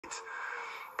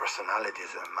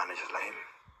personalities and managers like him.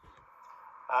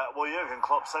 Well, Jurgen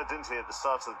Klopp said, didn't he, at the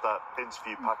start of that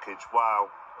interview package, wow,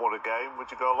 what a game. Would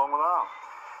you go along with that?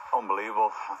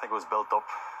 Unbelievable. I think it was built up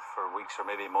for weeks or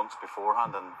maybe months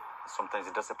beforehand, and sometimes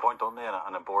they disappoint, don't they,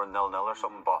 in a boring 0-0 or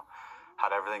something, but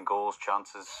had everything, goals,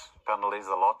 chances, penalties,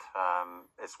 a lot.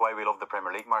 It's why we love the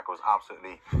Premier League, Mark. It was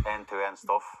absolutely end-to-end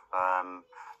stuff.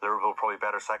 Liverpool probably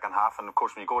better second half, and of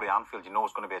course when you go to Anfield, you know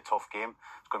it's going to be a tough game.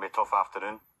 It's going to be a tough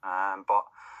afternoon, but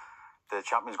the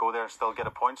champions go there and still get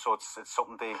a point, so it's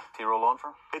something to roll on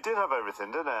for. It did have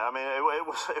everything, didn't it? I mean, it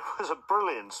was a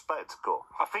brilliant spectacle.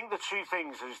 I think the two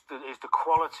things is the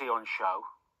quality on show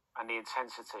and the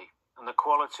intensity. And the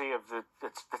quality of the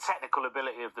technical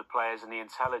ability of the players and the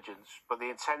intelligence, but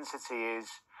the intensity is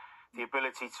the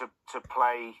ability to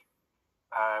play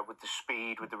with the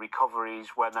speed, with the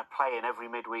recoveries, when they're playing every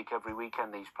midweek, every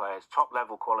weekend, these players,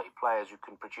 top-level quality players who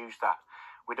can produce that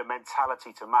with a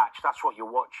mentality to match. That's what you're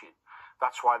watching.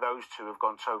 That's why those two have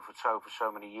gone toe for toe for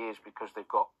so many years, because they've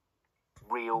got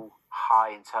real,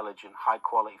 high-intelligent,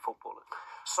 high-quality footballers.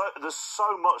 So there's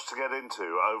so much to get into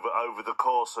over the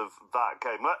course of that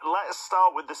game. Let's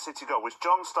start with the City goal, which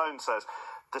John Stone says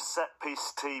the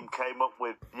set-piece team came up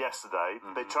with yesterday.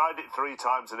 Mm-hmm. They tried it 3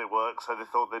 times and it worked, so they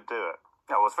thought they'd do it.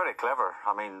 Yeah, well, it's very clever.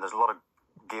 I mean, there's a lot of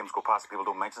games go past, people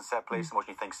don't mention set plays so much.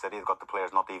 You think City have got the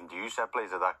players not even to use set plays,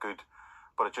 they're that good.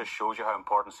 But it just shows you how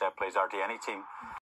important set plays are to any team.